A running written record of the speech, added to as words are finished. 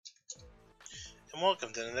and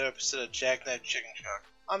welcome to another episode of Jackknife Chicken Truck.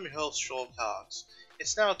 I'm your host, Joel Cox.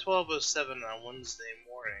 It's now 12:07 on Wednesday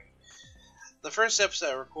morning. The first episode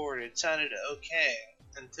I recorded sounded okay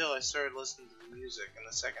until I started listening to the music in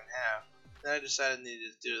the second half. Then I decided I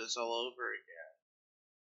needed to do this all over again.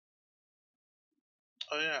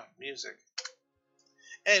 Oh yeah, music.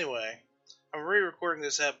 Anyway, I'm re-recording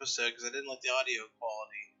this episode because I didn't like the audio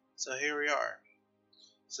quality. So here we are.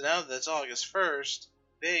 So now that it's August 1st,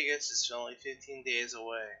 Vegas is only 15 days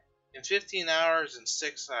away. In 15 hours and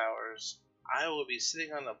 6 hours, I will be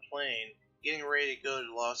sitting on a plane getting ready to go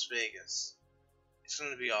to Las Vegas. It's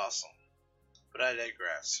going to be awesome. But I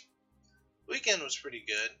digress. Weekend was pretty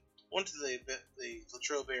good. Went to the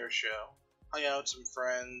Latrobe Air Show, hung out with some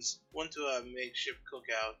friends, went to a makeshift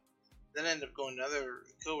cookout, then ended up going to another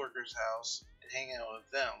coworker's house and hanging out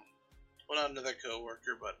with them. Well, not another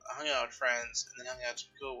coworker, but I hung out with friends and then hung out with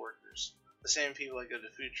some coworkers. The same people I go to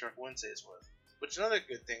Food Truck Wednesdays with. Which is another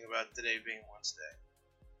good thing about today being Wednesday.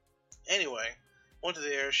 Anyway, went to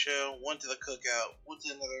the air show, went to the cookout, went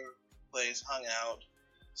to another place, hung out.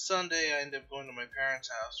 Sunday I ended up going to my parents'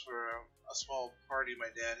 house for a small party my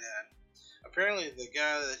dad had. Apparently the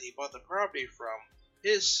guy that he bought the property from,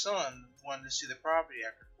 his son wanted to see the property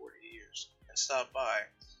after 40 years and stopped by.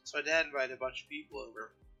 So my dad invited a bunch of people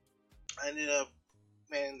over. I ended up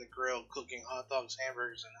manning the grill, cooking hot dogs,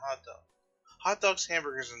 hamburgers, and hot dogs,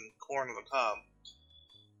 hamburgers, and corn on the cob.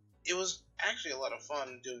 It was actually a lot of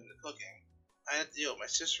fun doing the cooking. I had to deal with my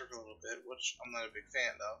sister for a little bit, which I'm not a big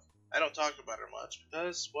fan of. I don't talk about her much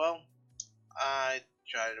because, well, I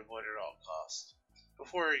try to avoid her at all costs.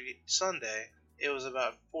 Before Sunday, it was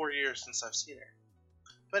about 4 years since I've seen her.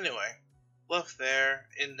 But anyway, left there,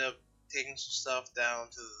 ended up taking some stuff down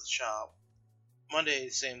to the shop. Monday,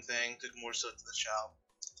 same thing, took more stuff to the shop.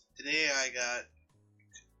 Today I got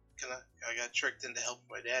tricked into helping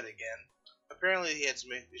my dad again. Apparently he had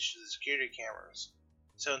some issues with security cameras.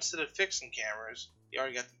 So instead of fixing cameras, he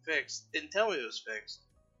already got them fixed. Didn't tell me it was fixed.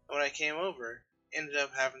 And when I came over, ended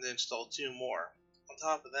up having to install 2 more. On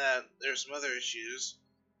top of that, there's some other issues.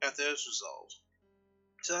 Got those resolved.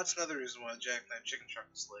 So that's another reason why the Jackknife Chicken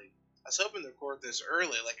Truck is late. I was hoping to record this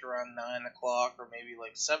early, like around 9 o'clock or maybe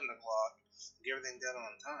like 7 o'clock, to get everything done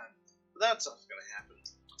on time. But that's not going to happen.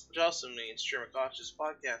 Which also means Stream of Conscious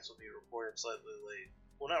podcast will be recorded slightly late.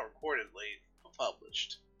 Well, not recorded late, but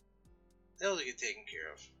published. They'll get taken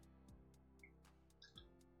care of.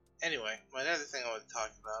 Anyway, my other thing I want to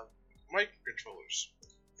talk about, microcontrollers.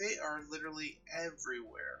 They are literally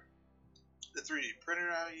everywhere. The 3D printer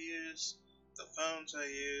I use, the phones I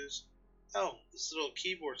use. Hell, this little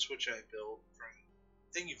keyboard switch I built from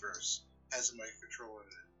Thingiverse has a microcontroller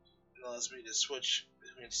in it. It allows me to switch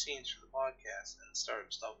between scenes for the podcast and start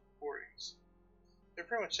and stop recordings. They're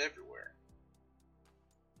pretty much everywhere.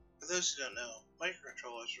 For those who don't know,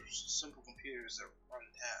 microcontrollers are simple computers that run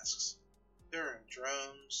tasks. They're in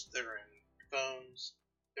drones, they're in phones,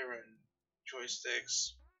 they're in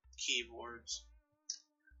joysticks, keyboards.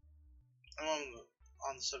 I'm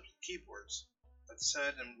on the subject of keyboards. I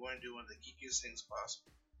decided I'm going to do one of the geekiest things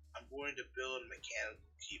possible. I'm going to build a mechanical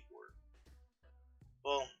keyboard.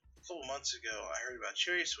 Well, a couple months ago, I heard about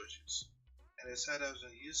cherry switches, and I decided I was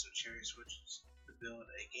going to use some cherry switches to build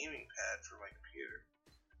a gaming pad for my computer.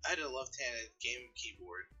 I had a left-handed gaming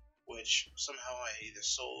keyboard, which somehow I either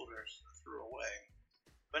sold or threw away.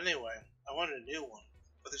 But anyway, I wanted a new one,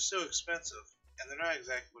 but they're so expensive, and they're not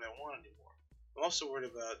exactly what I want anymore. I'm also worried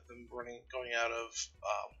about them going out of,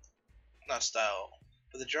 not style,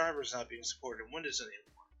 but the drivers not being supported in Windows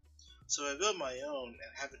anymore. So I built my own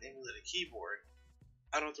and have an emulated keyboard.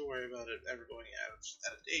 I don't have to worry about it ever going out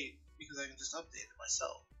of date because I can just update it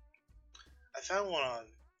myself. I found one on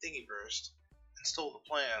Thingiverse, installed the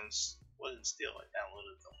plans, wasn't steal, I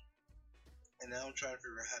downloaded them. And now I'm trying to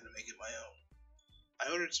figure out how to make it my own.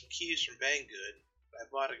 I ordered some keys from Banggood, and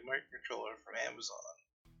I bought a microcontroller from Amazon.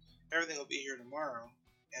 Everything will be here tomorrow,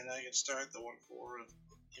 and I can start the one for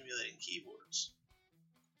emulating keyboards.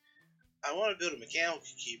 I want to build a mechanical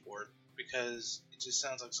keyboard because it just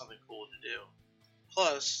sounds like something cool to do.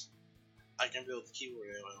 Plus, I can build the keyboard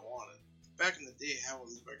any way I wanted. Back in the day, I had one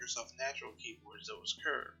of these Microsoft Natural keyboards that was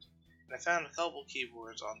curved, and I found a couple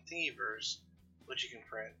keyboards on Thingiverse, which you can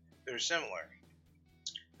print, that are similar.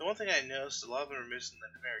 The one thing I noticed, a lot of them are missing the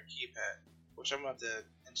numeric keypad, which I'm going to have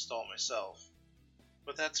to install myself.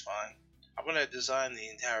 But that's fine. I'm going to design the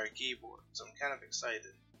entire keyboard, so I'm kind of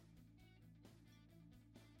excited.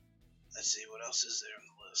 Let's see, what else is there on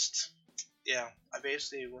the list? Yeah, I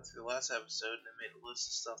basically went through the last episode and made a list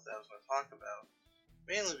of stuff that I was going to talk about.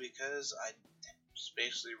 Mainly because I just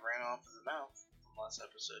basically ran off of the mouth from last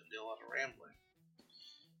episode and did a lot of rambling.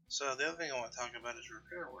 So the other thing I want to talk about is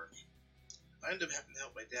repair work. I ended up having to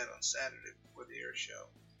help my dad on Saturday before the air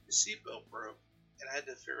show. His seatbelt broke, and I had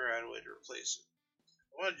to figure out a way to replace it.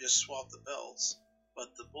 I wanted to just swap the belts,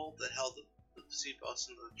 but the bolt that held the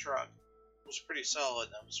seatbelts into the truck was pretty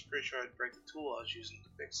solid, and I was pretty sure I'd break the tool I was using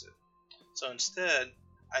to fix it. So instead,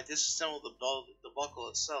 I disassembled the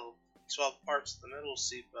buckle itself, swapped parts of the middle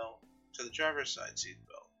seatbelt to the driver's side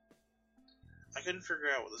seatbelt. I couldn't figure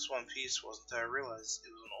out what this one piece was until I realized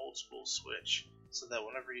it was an old school switch, so that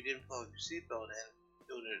whenever you didn't plug your seatbelt in,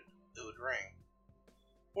 it would ring.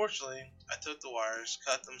 Fortunately, I took the wires,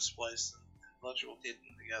 cut them, spliced them, and electrical taped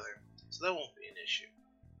them together, so that won't be an issue.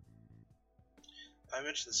 I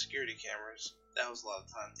mentioned the security cameras. That was a lot of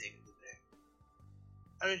time taken today.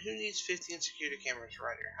 I mean, who needs 15 security cameras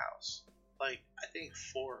around your house? Like, I think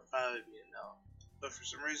 4 or 5 would be enough. But for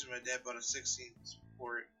some reason, my dad bought a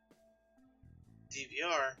 16-port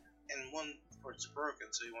DVR, and one port's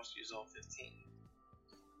broken, so he wants to use all 15.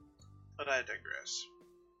 But I digress.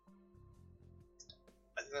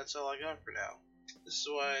 I think that's all I got for now. This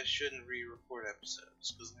is why I shouldn't re-record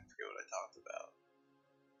episodes, because I forget what I talked about.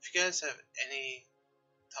 If you guys have any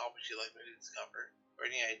topics you'd like me to cover,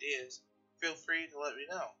 or any ideas, feel free to let me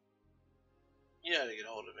know. You know how to get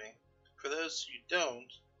a hold of me. For those who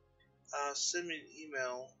don't, send me an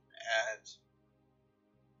email at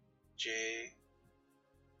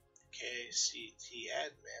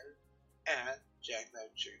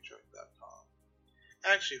jkctadmin@jackknifechicktruck.com.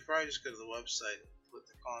 Actually, if I just go to the website and click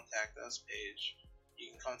the Contact Us page,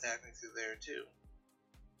 you can contact me through there too.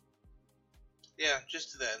 Yeah,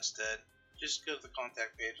 just do that instead. Just go to the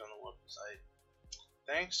contact page on the website.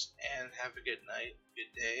 Thanks, and have a good night,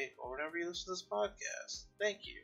 good day, or whenever you listen to this podcast. Thank you.